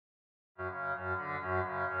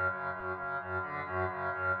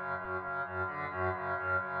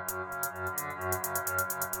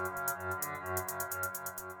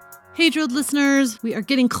Hey, Drilled listeners, we are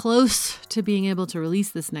getting close to being able to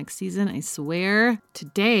release this next season, I swear.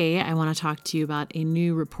 Today, I want to talk to you about a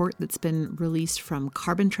new report that's been released from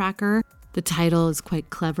Carbon Tracker. The title is quite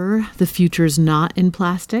clever, The Future's Not in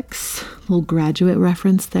Plastics. Little graduate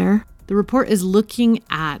reference there. The report is looking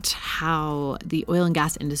at how the oil and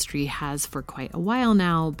gas industry has for quite a while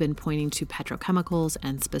now been pointing to petrochemicals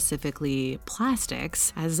and specifically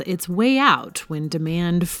plastics as its way out when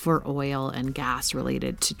demand for oil and gas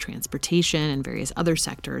related to transportation and various other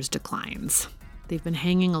sectors declines. They've been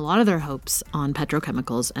hanging a lot of their hopes on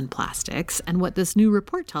petrochemicals and plastics, and what this new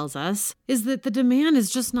report tells us is that the demand is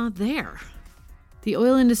just not there. The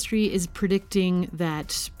oil industry is predicting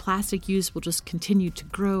that plastic use will just continue to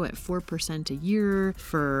grow at 4% a year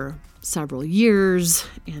for several years,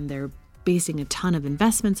 and they're basing a ton of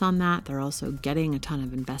investments on that. They're also getting a ton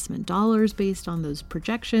of investment dollars based on those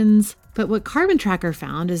projections. But what Carbon Tracker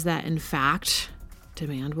found is that, in fact,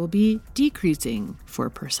 demand will be decreasing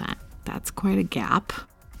 4%. That's quite a gap.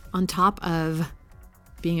 On top of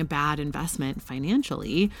being a bad investment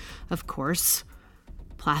financially, of course,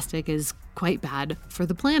 plastic is quite bad for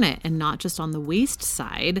the planet, and not just on the waste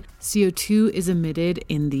side. CO2 is emitted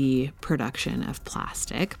in the production of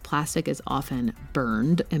plastic. Plastic is often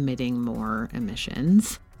burned, emitting more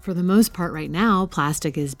emissions. For the most part right now,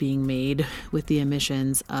 plastic is being made with the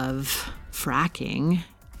emissions of fracking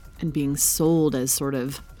and being sold as sort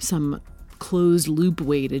of some closed loop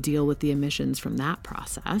way to deal with the emissions from that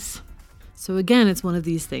process. So again, it's one of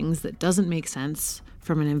these things that doesn't make sense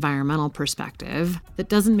from an environmental perspective, that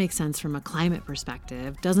doesn't make sense from a climate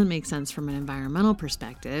perspective, doesn't make sense from an environmental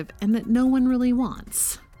perspective, and that no one really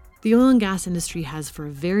wants. The oil and gas industry has for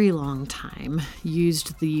a very long time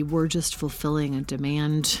used the "we're just fulfilling a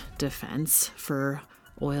demand" defense for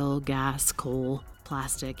oil, gas, coal,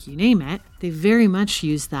 plastic, you name it. They very much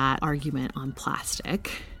use that argument on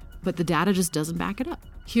plastic, but the data just doesn't back it up.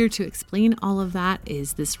 Here to explain all of that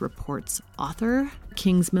is this report's author,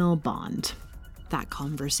 Kingsmill Bond. That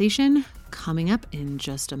conversation coming up in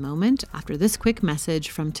just a moment after this quick message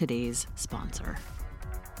from today's sponsor.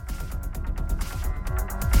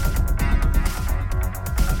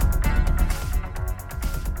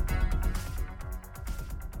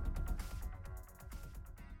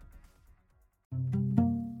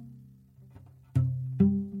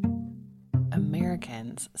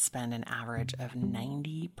 Americans spend an average of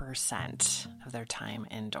 90% of their time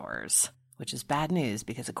indoors, which is bad news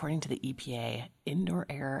because according to the EPA, indoor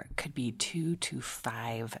air could be 2 to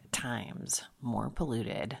 5 times more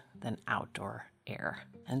polluted than outdoor air.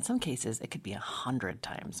 And in some cases, it could be 100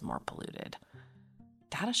 times more polluted.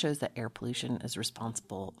 Data shows that air pollution is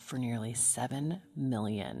responsible for nearly 7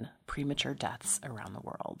 million premature deaths around the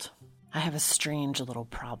world. I have a strange little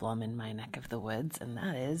problem in my neck of the woods, and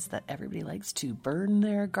that is that everybody likes to burn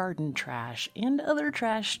their garden trash and other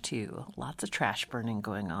trash too. Lots of trash burning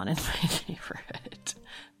going on in my neighborhood.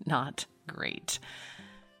 Not great.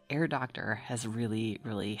 Air Doctor has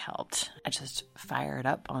really helped. I just fire it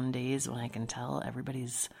up on days when I can tell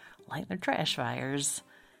everybody's lighting their trash fires,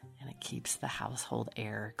 and it keeps the household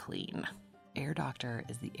air clean. Air Doctor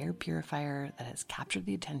is the air purifier that has captured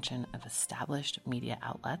the attention of established media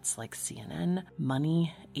outlets like CNN,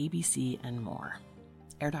 Money, ABC, and more.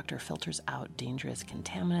 Air Doctor filters out dangerous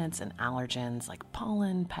contaminants and allergens like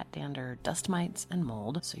pollen, pet dander, dust mites, and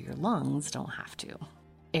mold, so your lungs don't have to.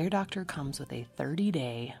 Air Doctor comes with a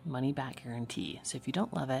 30-day money-back guarantee, so if you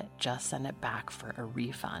don't love it, just send it back for a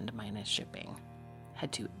refund minus shipping.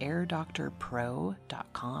 Head to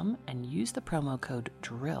airdoctorpro.com and use the promo code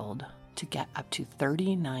DRILLED to get up to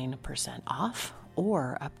 39% off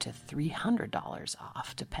or up to $300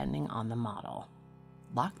 off, depending on the model.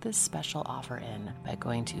 Lock this special offer in by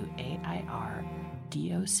going to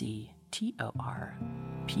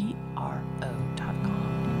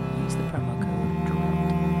airdoctorpro.com and use the promo code DRILLED.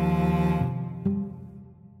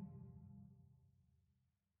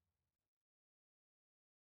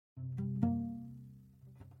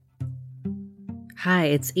 Hi,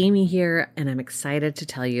 it's Amy here, and I'm excited to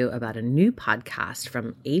tell you about a new podcast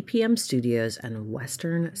from APM Studios and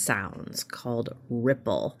Western Sounds called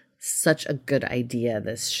Ripple. Such a good idea,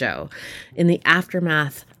 this show. In the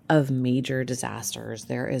aftermath of major disasters,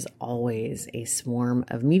 there is always a swarm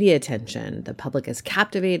of media attention. The public is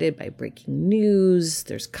captivated by breaking news,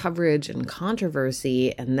 there's coverage and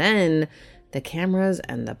controversy, and then the cameras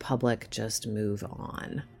and the public just move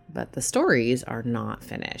on. But the stories are not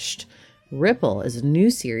finished. Ripple is a new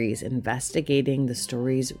series investigating the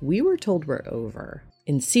stories we were told were over.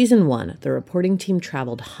 In Season 1, the reporting team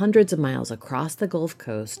traveled hundreds of miles across the Gulf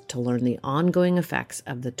Coast to learn the ongoing effects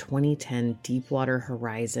of the 2010 Deepwater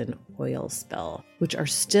Horizon oil spill, which are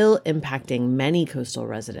still impacting many coastal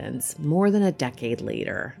residents more than a decade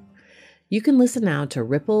later. You can listen now to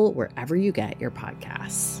Ripple wherever you get your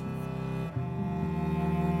podcasts.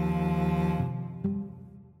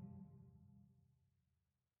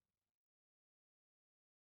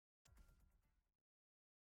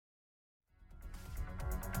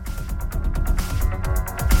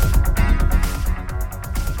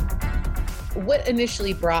 What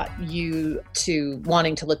initially brought you to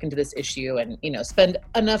wanting to look into this issue and, spend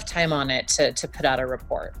enough time on it to put out a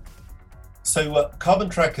report? So Carbon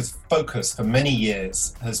Tracker's focus for many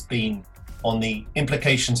years has been on the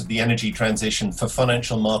implications of the energy transition for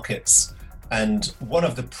financial markets. And one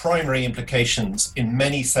of the primary implications in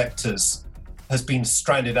many sectors has been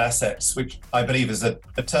stranded assets, which I believe is a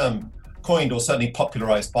term coined or certainly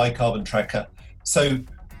popularized by Carbon Tracker. So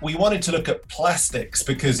we wanted to look at plastics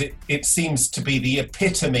because it seems to be the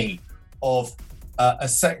epitome of a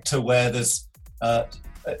sector where there's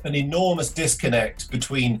an enormous disconnect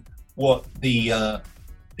between what the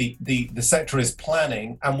sector is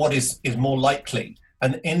planning and what is more likely.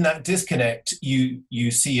 And in that disconnect, you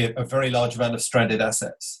see a very large amount of stranded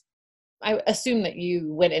assets. I assume that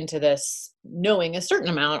you went into this knowing a certain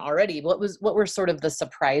amount already. What were sort of the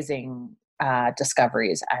surprising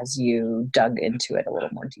discoveries as you dug into it a little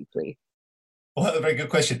more deeply? Well, a very good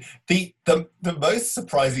question. The most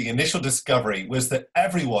surprising initial discovery was that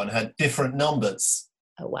everyone had different numbers.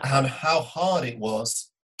 Oh, wow. And how hard it was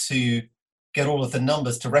to get all of the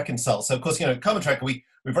numbers to reconcile. So, of course, Carbon Tracker, we're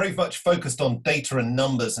very much focused on data and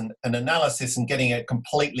numbers and analysis and getting it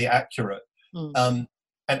completely accurate.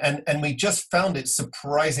 And we just found it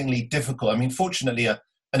surprisingly difficult. I mean, fortunately, an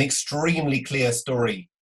extremely clear story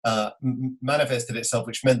manifested itself,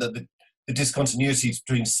 which meant that the discontinuities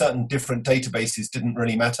between certain different databases didn't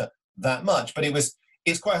really matter that much. But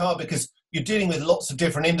it's quite hard because you're dealing with lots of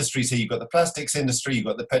different industries here. You've got the plastics industry, you've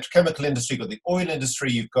got the petrochemical industry, you've got the oil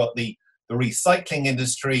industry, you've got the recycling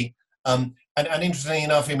industry. And interestingly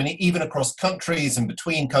enough, I mean, even across countries and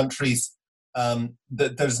between countries,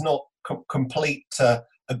 there's not complete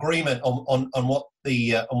agreement on what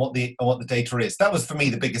the data is. That was for me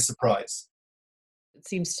the biggest surprise. It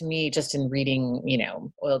seems to me, just in reading,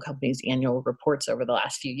 oil companies' annual reports over the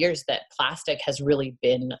last few years, that plastic has really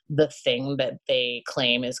been the thing that they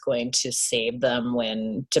claim is going to save them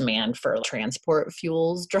when demand for transport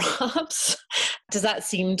fuels drops. Does that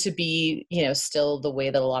seem to be, still the way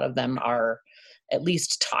that a lot of them are at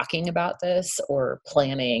least talking about this or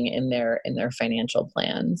planning in their financial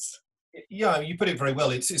plans? Yeah, you put it very well.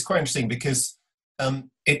 It's quite interesting because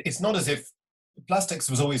it's not as if plastics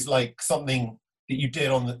was always like something that you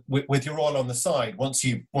did with your oil on the side once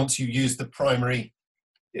you use the primary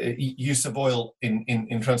use of oil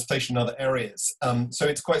in transportation and other areas. So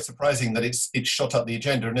it's quite surprising that it's shot up the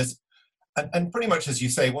agenda. And pretty much as you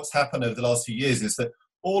say, what's happened over the last few years is that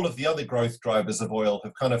all of the other growth drivers of oil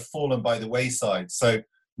have kind of fallen by the wayside. So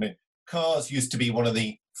cars used to be one of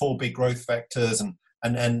the four big growth factors, and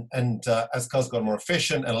as cars got more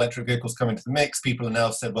efficient and electric vehicles come into the mix, people have now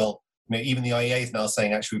said, well, even the IEA is now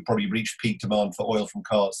saying actually we've probably reached peak demand for oil from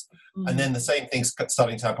cars. Mm-hmm. And then the same thing's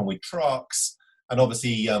starting to happen with trucks. And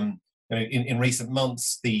obviously, in recent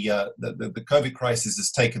months, the COVID crisis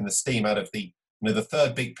has taken the steam out of the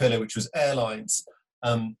third big pillar, which was airlines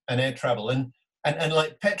and air travel. And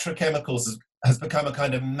like petrochemicals has become a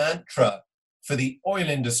kind of mantra for the oil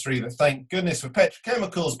industry, that thank goodness for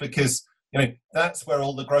petrochemicals, because that's where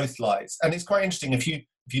all the growth lies. And it's quite interesting if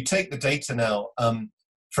you take the data now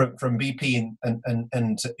from BP and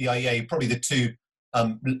the IEA, probably the two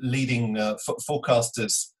leading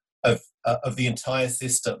forecasters of the entire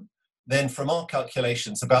system, then from our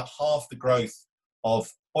calculations, about half the growth of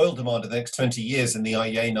oil demand in the next 20 years in the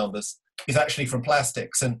IEA numbers is actually from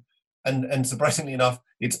plastics. And surprisingly enough,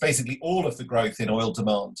 it's basically all of the growth in oil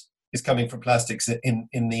demand is coming from plastics in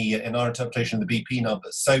our interpretation of the BP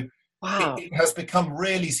numbers. So wow. It has become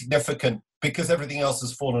really significant because everything else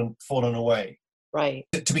has fallen away. Right.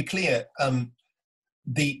 To be clear,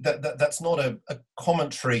 that's not a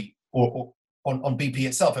commentary or on BP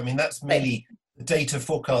itself. I mean, that's merely the data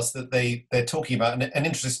forecast that they're talking about. And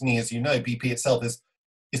interestingly, as you know, BP itself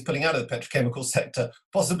is pulling out of the petrochemical sector,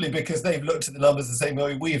 possibly because they've looked at the numbers the same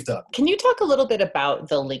way we've done. Can you talk a little bit about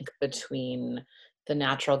the link between the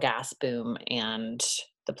natural gas boom and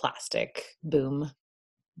the plastic boom?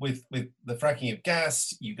 With the fracking of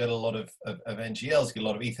gas, you get a lot of NGLs, you get a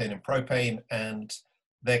lot of ethane and propane, and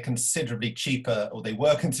they're considerably cheaper, or they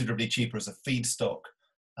were considerably cheaper as a feedstock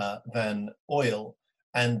than oil.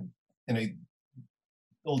 And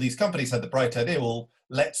all these companies had the bright idea, well,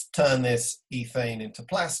 let's turn this ethane into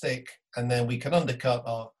plastic, and then we can undercut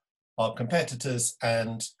our competitors,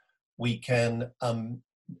 and we can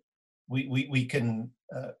we can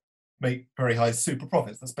make very high super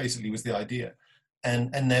profits. That's basically was the idea,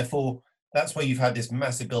 and therefore that's why you've had this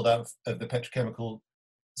massive build out of the petrochemical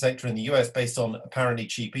sector in the US based on apparently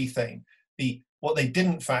cheap ethane. What they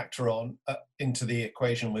didn't factor on into the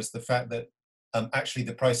equation was the fact that actually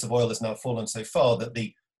the price of oil has now fallen so far that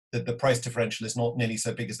the price differential is not nearly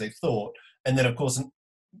so big as they thought. And then, of course,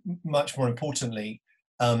 much more importantly,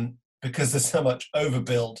 because there's so much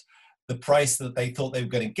overbuild, the price that they thought they were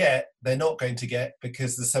going to get, they're not going to get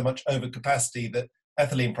because there's so much overcapacity that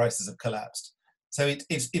ethylene prices have collapsed. So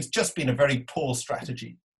it's just been a very poor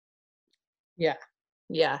strategy. Yeah.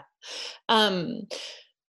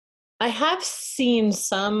 I have seen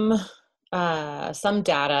some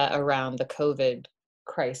data around the COVID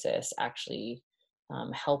crisis actually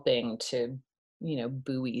helping to,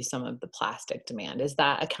 buoy some of the plastic demand. Is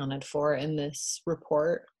that accounted for in this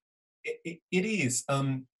report? It is.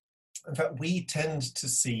 In fact, we tend to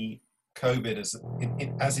see COVID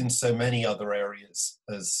as in so many other areas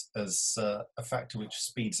as a factor which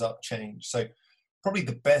speeds up change. So probably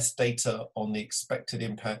the best data on the expected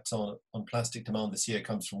impact on plastic demand this year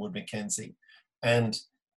comes from Wood Mackenzie, and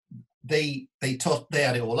they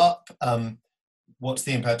add it all up. What's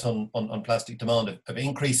the impact on plastic demand of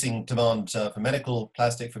increasing demand for medical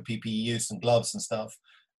plastic, for PPE use and gloves and stuff,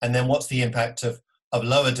 and then what's the impact of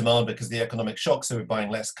lower demand because of the economic shock, so we're buying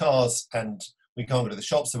less cars and we can't go to the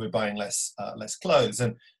shops, so we're buying less clothes,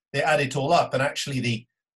 and they add it all up, and actually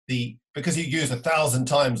the because you use 1,000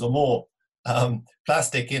 times or more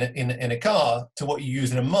plastic in a car to what you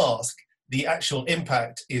use in a mask, the actual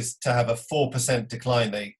impact is to have a 4%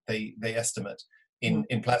 decline. They estimate in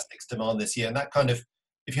plastics demand this year, and that kind of,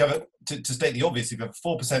 if you have to state the obvious, if you have a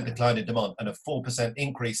 4% decline in demand and a 4%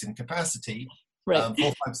 increase in capacity, right.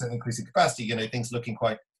 4-5% increase in capacity, things looking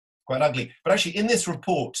quite ugly. But actually, in this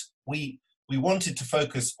report, we wanted to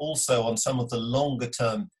focus also on some of the longer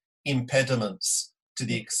term impediments to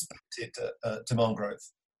the expected demand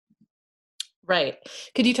growth. Right.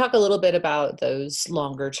 Could you talk a little bit about those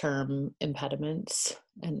longer term impediments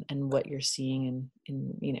and what you're seeing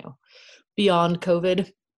in beyond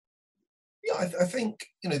COVID? Yeah, I think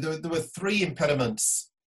there were three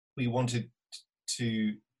impediments we wanted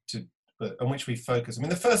to on which we focus. I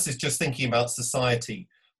mean, the first is just thinking about society.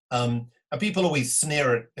 And people always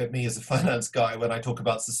sneer at me as a finance guy when I talk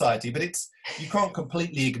about society, but you can't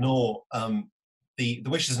completely ignore the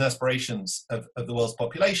wishes and aspirations of the world's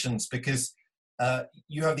populations, because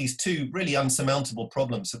you have these two really unsurmountable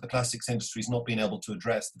problems that the plastics industry has not been able to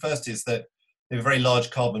address. The first is that they have a very large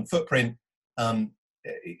carbon footprint.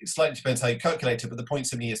 It slightly depends how you calculate it, but the point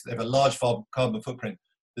simply is that they have a large carbon footprint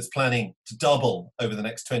that's planning to double over the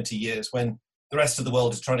next 20 years when the rest of the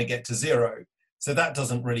world is trying to get to zero. So that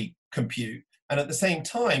doesn't really compute. And at the same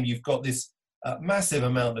time, you've got this massive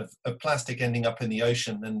amount of plastic ending up in the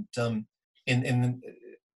ocean. And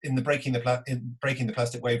in the Breaking the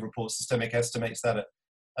Plastic Wave report, Systemic estimates that at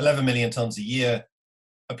 11 million tons a year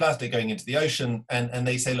of plastic going into the ocean. And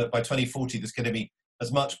they say, look, by 2040, there's going to be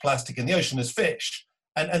as much plastic in the ocean as fish.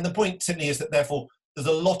 And the point simply is that therefore there's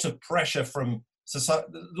a lot of pressure from society,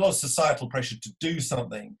 a lot of societal pressure to do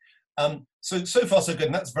something. So far so good,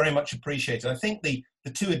 and that's very much appreciated. I think the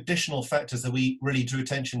two additional factors that we really drew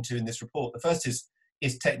attention to in this report, the first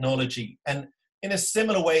is technology. And in a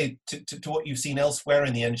similar way to what you've seen elsewhere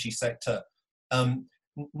in the energy sector,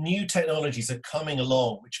 new technologies are coming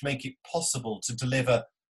along which make it possible to deliver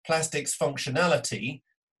plastics functionality,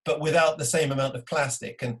 but without the same amount of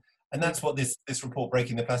plastic. And that's what this report,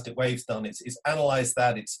 Breaking the Plastic Wave's done. It's analysed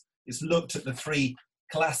that. It's looked at the three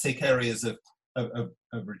classic areas of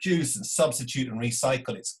reduce and substitute and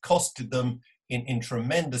recycle. It's costed them in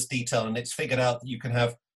tremendous detail, and it's figured out that you can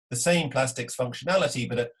have the same plastics functionality,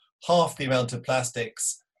 but at half the amount of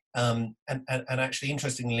plastics, and actually,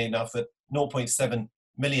 interestingly enough, at 0.7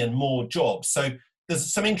 million more jobs. So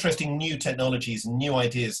there's some interesting new technologies and new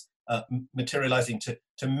ideas materializing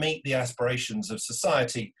to meet the aspirations of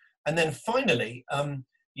society. And then finally,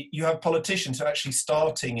 you have politicians who are actually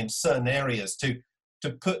starting in certain areas to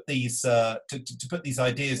put these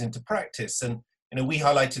ideas into practice. And we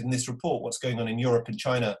highlighted in this report what's going on in Europe and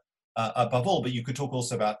China above all, but you could talk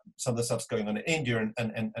also about some of the stuff's going on in India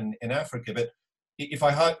and in Africa. But if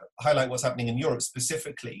I highlight what's happening in Europe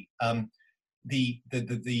specifically, the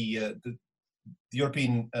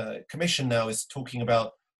European Commission now is talking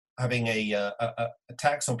about having a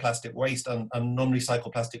tax on plastic waste, on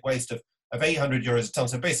non-recycled plastic waste of €800 a ton,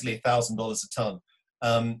 so basically $1,000 a ton.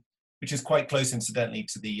 which is quite close, incidentally,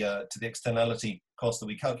 to the externality cost that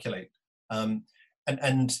we calculate.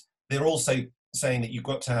 And they're also saying that you've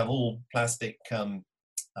got to have all plastic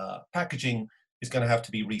packaging is going to have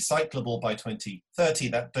to be recyclable by 2030.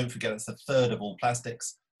 That, don't forget, it's a third of all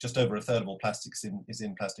plastics. Just over a third of all plastics is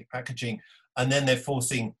in plastic packaging. And then they're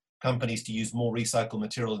forcing companies to use more recycled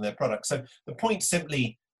material in their products. So the point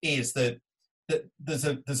simply is that there's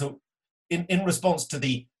a in response to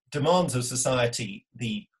the demands of society,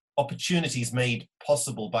 the opportunities made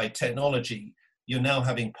possible by technology, you're now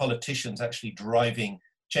having politicians actually driving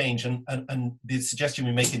change. And the suggestion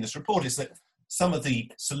we make in this report is that some of the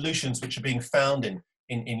solutions which are being found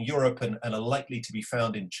in Europe and are likely to be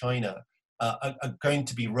found in China are going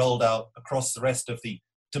to be rolled out across the rest of the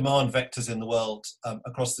demand vectors in the world,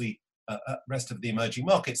 across the rest of the emerging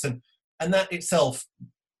markets. And that itself,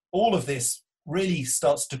 all of this really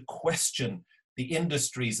starts to question the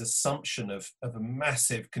industry's assumption of a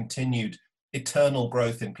massive continued eternal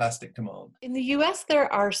growth in plastic demand. In the US,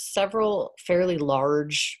 there are several fairly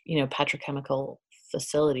large, petrochemical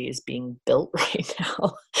facilities being built right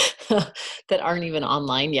now that aren't even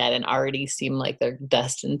online yet and already seem like they're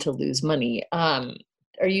destined to lose money.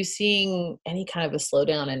 Are you seeing any kind of a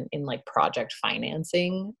slowdown in like project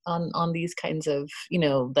financing on these kinds of,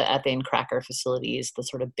 the ethane cracker facilities, the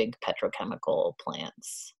sort of big petrochemical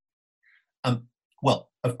plants? Well,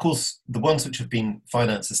 of course, the ones which have been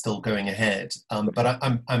financed are still going ahead, but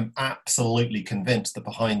I'm absolutely convinced that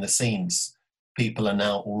behind the scenes, people are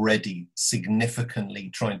now already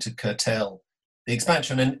significantly trying to curtail the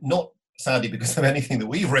expansion, and not sadly because of anything that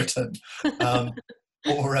we've written,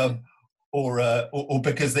 or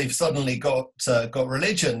because they've suddenly got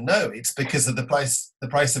religion. No, it's because of the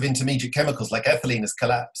price of intermediate chemicals like ethylene has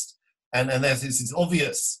collapsed, and it's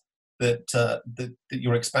obvious that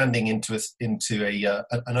you're expanding into an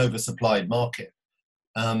oversupplied market.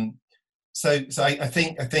 So I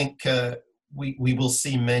think we will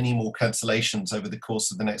see many more cancellations over the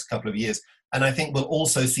course of the next couple of years, and I think we'll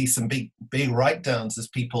also see some big write-downs as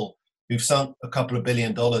people who've sunk a couple of $1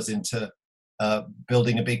 billion into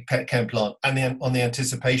building a big pet chem plant, and on the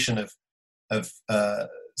anticipation of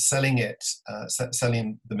selling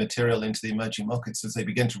the material into the emerging markets, as they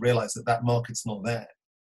begin to realize that market's not there.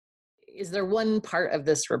 Is there one part of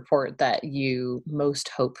this report that you most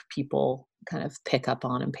hope people kind of pick up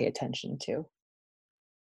on and pay attention to?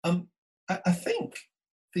 I think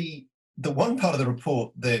the one part of the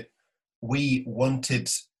report that we wanted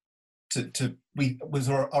was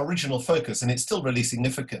our original focus, and it's still really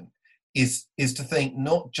significant, is to think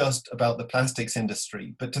not just about the plastics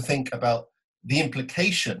industry, but to think about the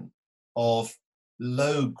implication of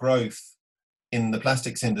low growth in the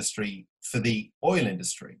plastics industry for the oil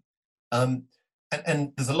industry. And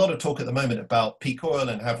there's a lot of talk at the moment about peak oil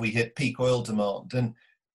and have we hit peak oil demand. And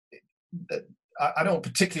I don't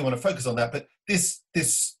particularly want to focus on that, but this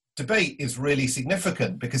debate is really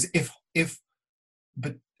significant, because if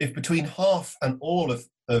between half and all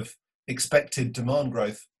of expected demand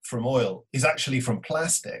growth from oil is actually from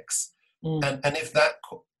plastics, and if that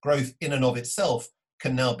growth in and of itself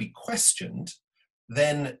can now be questioned,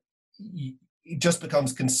 then it just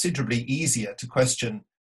becomes considerably easier to question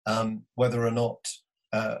whether or not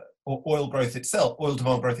oil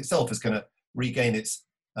demand growth itself is going to regain its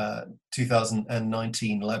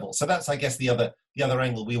 2019 level. So that's, I guess, the other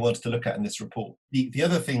angle we wanted to look at in this report. The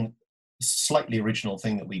other thing, slightly original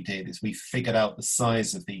thing that we did, is we figured out the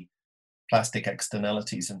size of the plastic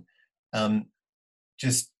externalities, and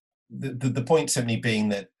just the point simply being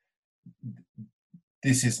that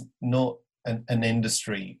this is not an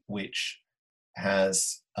industry which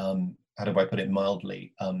has, how do I put it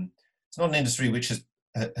mildly, it's not an industry which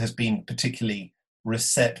has been particularly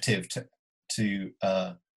receptive to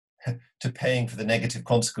paying for the negative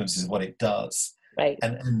consequences of what it does. Right.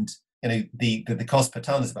 And the cost per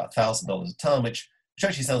ton is about $1,000 a ton, which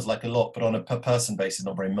actually sounds like a lot, but on a per person basis,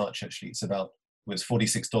 not very much actually. It's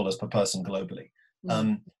 $46 per person globally.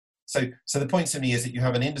 So the point simply is that you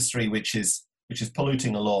have an industry which is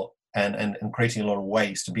polluting a lot and creating a lot of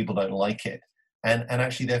waste, and people don't like it, and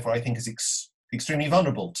actually therefore I think is extremely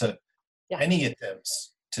vulnerable to any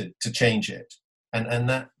attempts to change it. And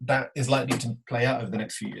that is likely to play out over the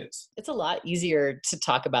next few years. It's a lot easier to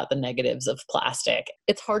talk about the negatives of plastic.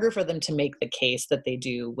 It's harder for them to make the case that they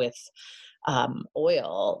do with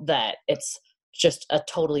oil, that it's just a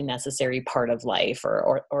totally necessary part of life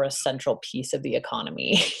or a central piece of the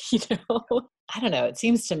economy. I don't know. It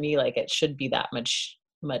seems to me like it should be that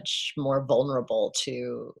much more vulnerable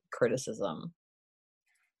to criticism.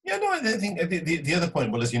 Yeah, no, I think the other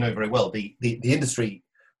point, well, as you know very well, the industry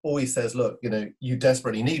always says, look, you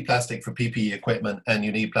desperately need plastic for PPE equipment, and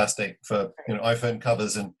you need plastic for iPhone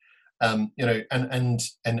covers, and and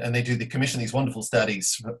they commission these wonderful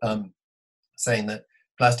studies saying that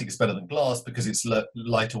plastic is better than glass because it's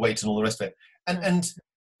lighter weight and all the rest of it. And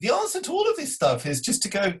the answer to all of this stuff is just to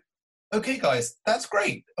go, okay, guys, that's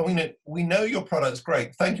great. I mean, we know your product's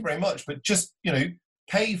great. Thank you very much, but just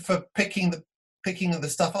pay for picking the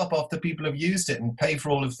stuff up after people have used it, and pay for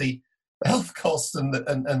all of the health costs and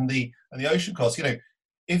the ocean costs.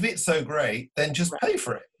 If it's so great, then just pay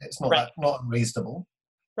for it. It's not not unreasonable.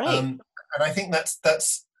 Right. And I think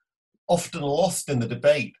that's often lost in the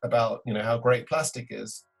debate about how great plastic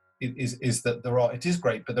is that it is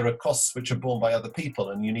great, but there are costs which are borne by other people,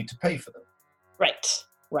 and you need to pay for them.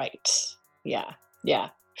 Right. Yeah.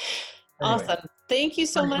 Anyway, Awesome. Thank you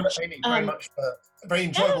so much, Amy. Very much for a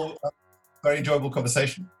very enjoyable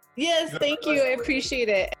conversation. Yes, thank you. I appreciate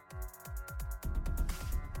it.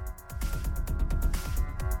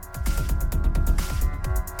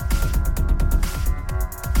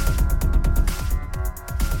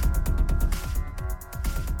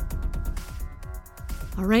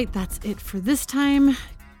 All right, that's it for this time.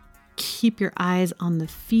 Keep your eyes on the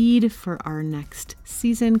feed for our next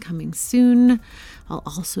season coming soon. I'll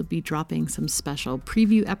also be dropping some special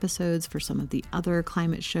preview episodes for some of the other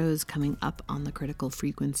climate shows coming up on the Critical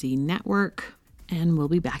Frequency Network. And we'll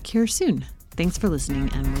be back here soon. Thanks for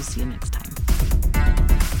listening, and we'll see you next time.